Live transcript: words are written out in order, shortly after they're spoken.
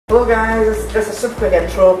Hello guys, it's just a super quick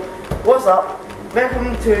intro. What's up?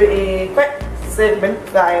 Welcome to a quick segment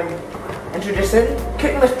that I'm introducing,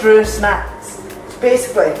 Cooking with Drew Snacks. So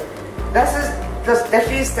basically, this is just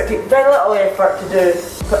dishes that take very little effort to do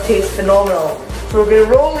but taste phenomenal. So we're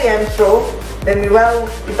going to roll the intro, then we will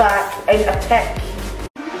be back in a tick.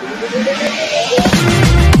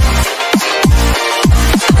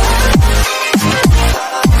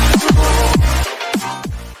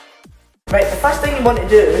 Right, the first thing you want to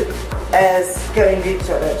do is get the ingredients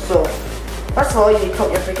sorted out. So, first of all, you cut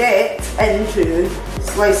your baguette into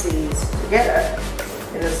slices. So get it,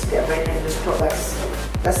 and just get it right in and just cut this.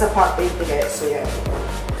 This is a part-baked baguette, so yeah.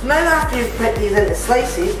 So now after you've put these into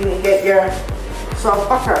slices, you need to get your sort of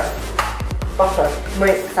butter.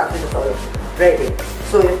 Wait, can't do this oil. Ready.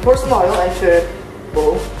 So you pour some oil into a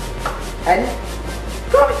bowl, and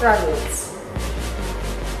garlic granules.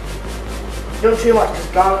 Don't too much,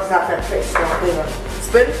 because garlic's that pretty strong flavour.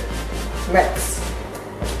 Spoon, mix.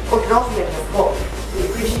 Oh, you can also make it with fork. You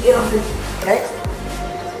appreciate it. Next,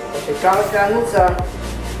 if your garlic granules are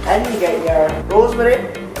in, you get your rosemary.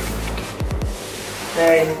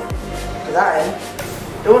 Then put that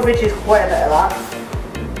in. Don't reach quite a bit of that.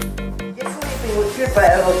 Get something look good, but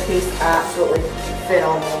it will taste absolutely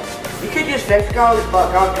phenomenal. You could use fresh garlic,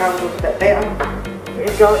 but garlic granules look a bit better. Get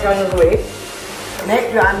your garlic granules away.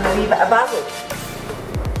 Next, you add a wee bit of basil.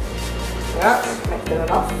 That's mixed in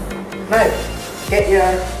enough. Now, get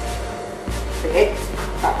your baguette.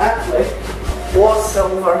 That actually was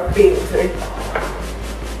silver bakery.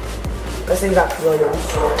 This thing's actually really good,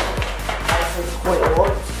 so this is quite a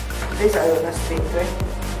lot. Basically, on this bakery.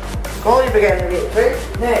 Call your baguette in the bakery.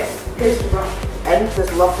 Next, paste your into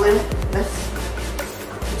this loveliness.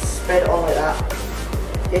 Just spread it on like that.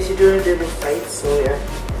 Yes, you're doing both sides, so yeah.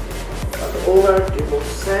 Flip it over, do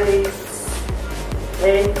both sides,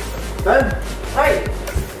 then done. Right,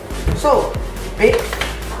 so bake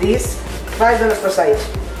these 5 minutes per side.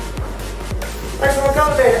 Right, so our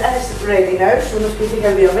camembert is ready now, so let's put it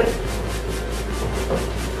in the oven.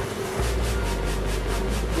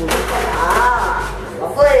 Ah,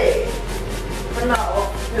 lovely. Turn that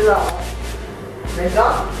off, turn that off. Then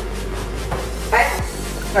done.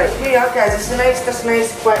 Right, here you are guys, it's a nice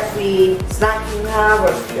quick wee snack you can have,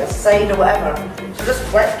 or a side or whatever. So just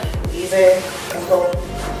quick, easy, simple,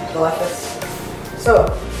 delicious. So,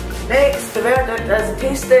 next, the verdict is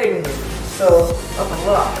tasting. So, up and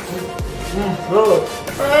look. Roll.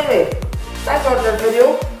 So anyway, thanks for watching this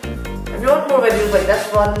video. If you want more videos like this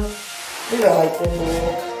one, leave a like down below.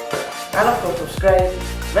 And of course subscribe.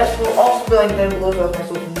 This will also be linked down below with my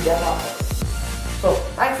social media handles. So,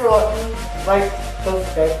 thanks for watching. Like,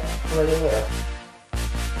 subscribe, and I'll see you later.